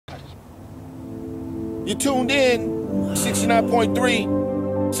You tuned in,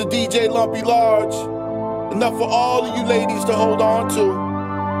 69.3. It's a DJ Lumpy Large. Enough for all of you ladies to hold on to.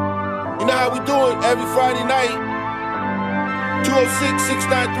 You know how we do it every Friday night.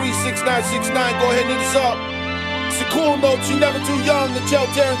 206-693-6969. Go ahead and hit us up. It's a cool note. You're never too young to tell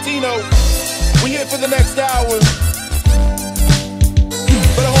Tarantino. We're here for the next hour.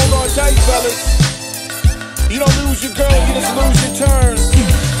 Better hold on tight, fellas. You don't lose your girl, you just lose your turn.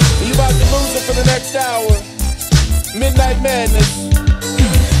 You about to lose it for the next hour. Midnight Madness.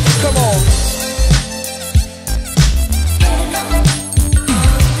 Come on.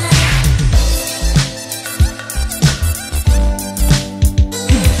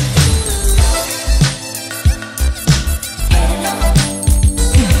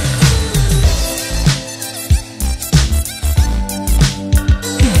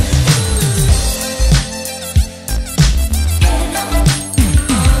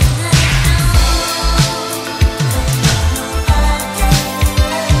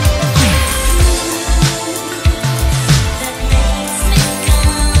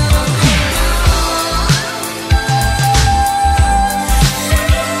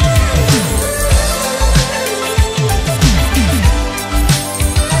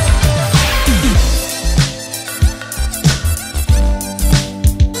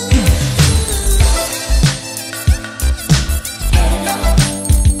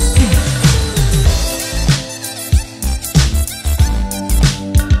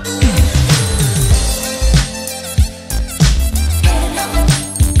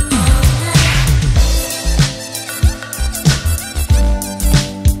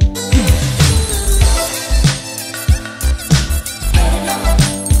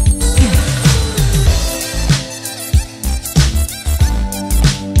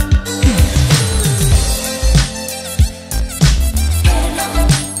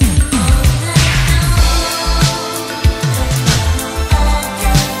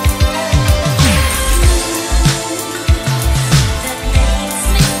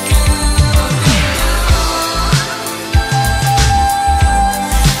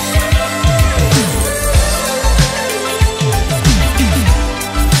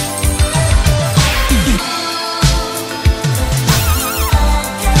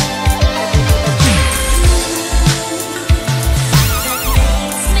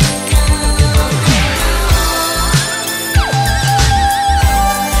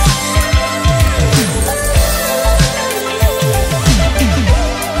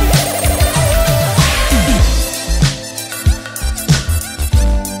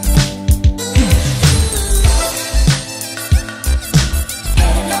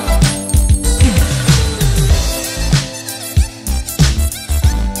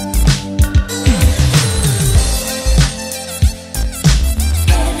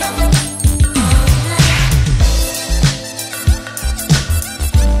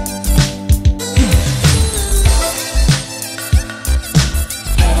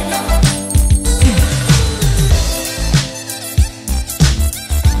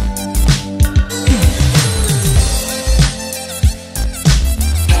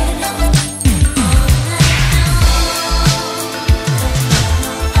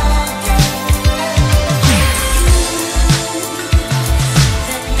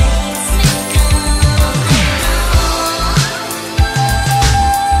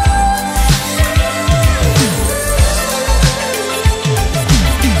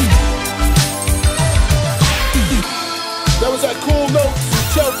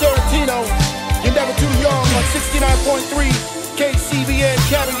 You're never too young on 69.3 KCBN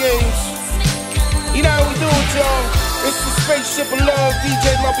Cabin Games. You know how we do it, y'all. It's the spaceship of love, DJ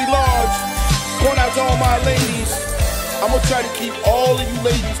Lumpy Large. Going out to all my ladies. I'm gonna try to keep all of you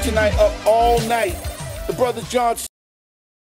ladies tonight up all night. The brother John